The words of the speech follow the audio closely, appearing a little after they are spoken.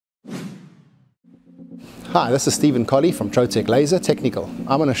Hi, this is Colley from Trotec Laser Technical.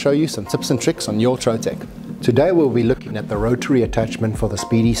 I'm going to show you some tips and tricks on your Trotec. Today we'll be looking at the Rotary attachment for the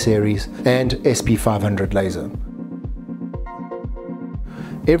Speedy series and SP500 laser.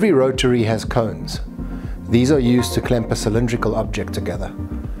 Every Rotary has cones. These are used to clamp a cylindrical object together.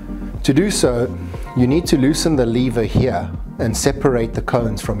 To do so, you need to loosen the lever here and separate the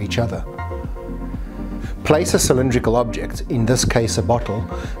cones from each other. Place a cylindrical object, in this case a bottle,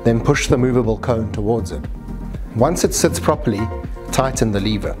 then push the movable cone towards it. Once it sits properly, tighten the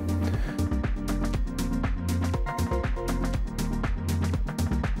lever.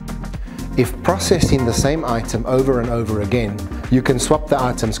 If processing the same item over and over again, you can swap the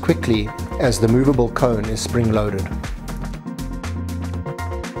items quickly as the movable cone is spring-loaded.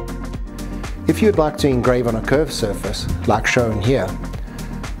 If you'd like to engrave on a curved surface, like shown here,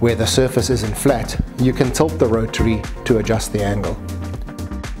 where the surface isn't flat, you can tilt the rotary to adjust the angle.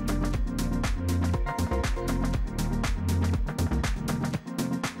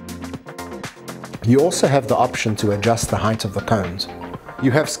 You also have the option to adjust the height of the cones. You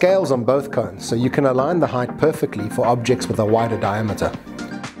have scales on both cones, so you can align the height perfectly for objects with a wider diameter.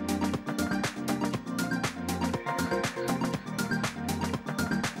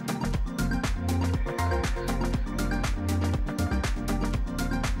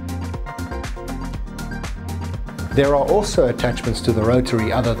 There are also attachments to the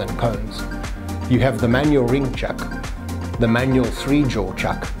rotary other than cones. You have the manual ring chuck, the manual 3-jaw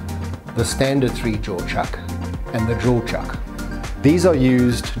chuck, the standard 3-jaw chuck, and the drill chuck. These are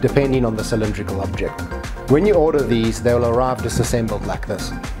used depending on the cylindrical object. When you order these, they will arrive disassembled like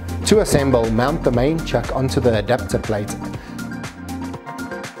this. To assemble, mount the main chuck onto the adapter plate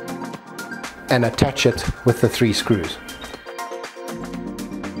and attach it with the 3 screws.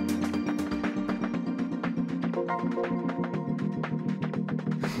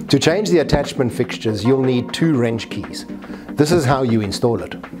 To change the attachment fixtures, you'll need 2 wrench keys. This is how you install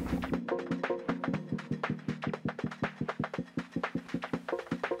it.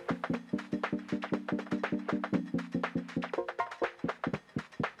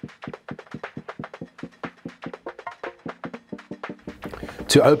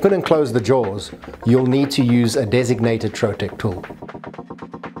 To open and close the jaws, you'll need to use a designated Trotec tool.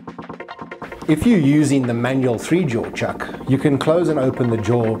 If you're using the manual 3-jaw chuck, you can close and open the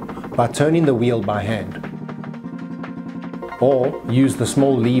jaw by turning the wheel by hand, or use the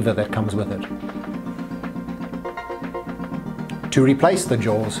small lever that comes with it. To replace the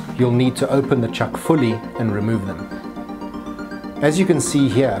jaws, you'll need to open the chuck fully and remove them. As you can see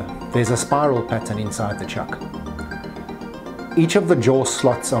here, there's a spiral pattern inside the chuck. Each of the jaw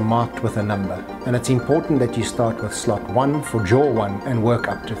slots are marked with a number, and it's important that you start with slot 1 for jaw 1 and work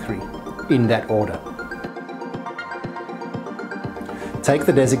up to 3, in that order. Take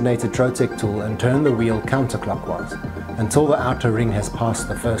the designated Trotec tool and turn the wheel counterclockwise until the outer ring has passed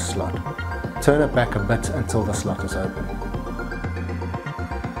the first slot. Turn it back a bit until the slot is open.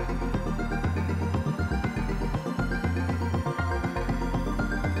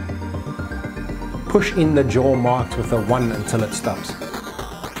 Push in the jaw marked with a 1 until it stops.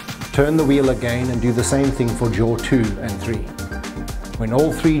 Turn the wheel again and do the same thing for jaw 2 and 3. When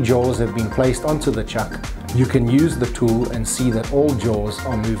all 3 jaws have been placed onto the chuck, you can use the tool and see that all jaws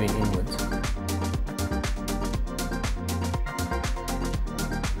are moving inwards.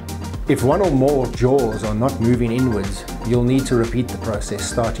 If one or more jaws are not moving inwards, you'll need to repeat the process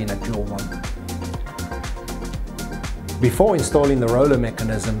starting at jaw 1. Before installing the roller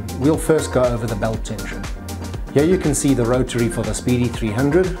mechanism, we'll first go over the belt tension. Here you can see the rotary for the Speedy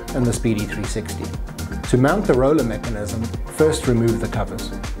 300 and the Speedy 360. To mount the roller mechanism, first remove the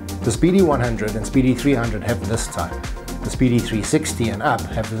covers. The Speedy 100 and Speedy 300 have this type. The Speedy 360 and up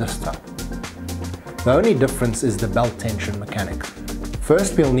have this type. The only difference is the belt tension mechanics.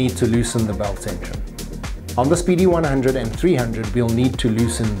 First we'll need to loosen the belt tension. On the Speedy 100 and 300 we'll need to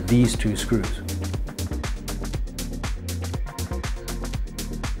loosen these 2 screws.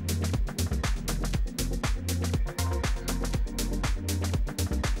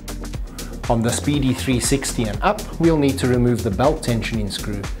 On the Speedy 360 and up, we'll need to remove the belt tensioning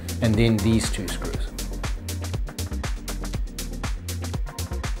screw and then these 2 screws.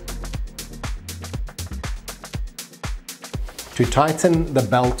 To tighten the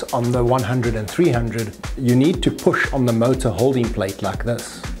belt on the 100 and 300, you need to push on the motor holding plate like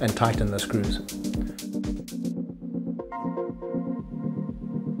this and tighten the screws.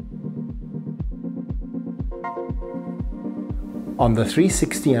 On the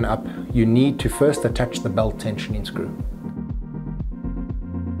 360 and up, you need to first attach the belt tensioning screw.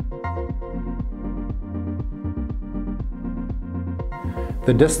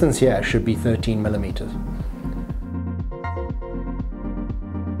 The distance here should be 13 millimeters.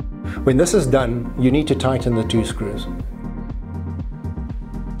 When this is done, you need to tighten the 2 screws.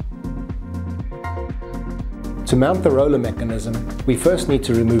 To mount the roller mechanism, we first need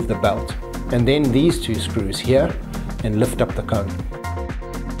to remove the belt, and then these 2 screws here, and lift up the cone.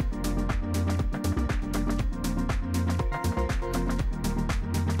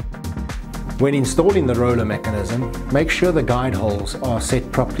 When installing the roller mechanism, make sure the guide holes are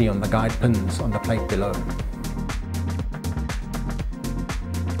set properly on the guide pins on the plate below.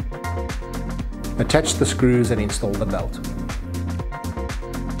 Attach the screws and install the belt.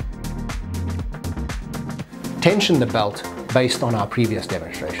 Tension the belt based on our previous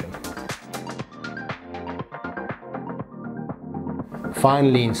demonstration.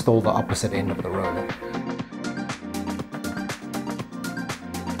 Finally, install the opposite end of the roller.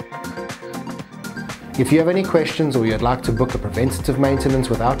 If you have any questions or you'd like to book a preventative maintenance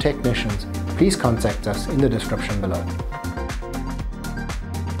with our technicians, please contact us in the description below.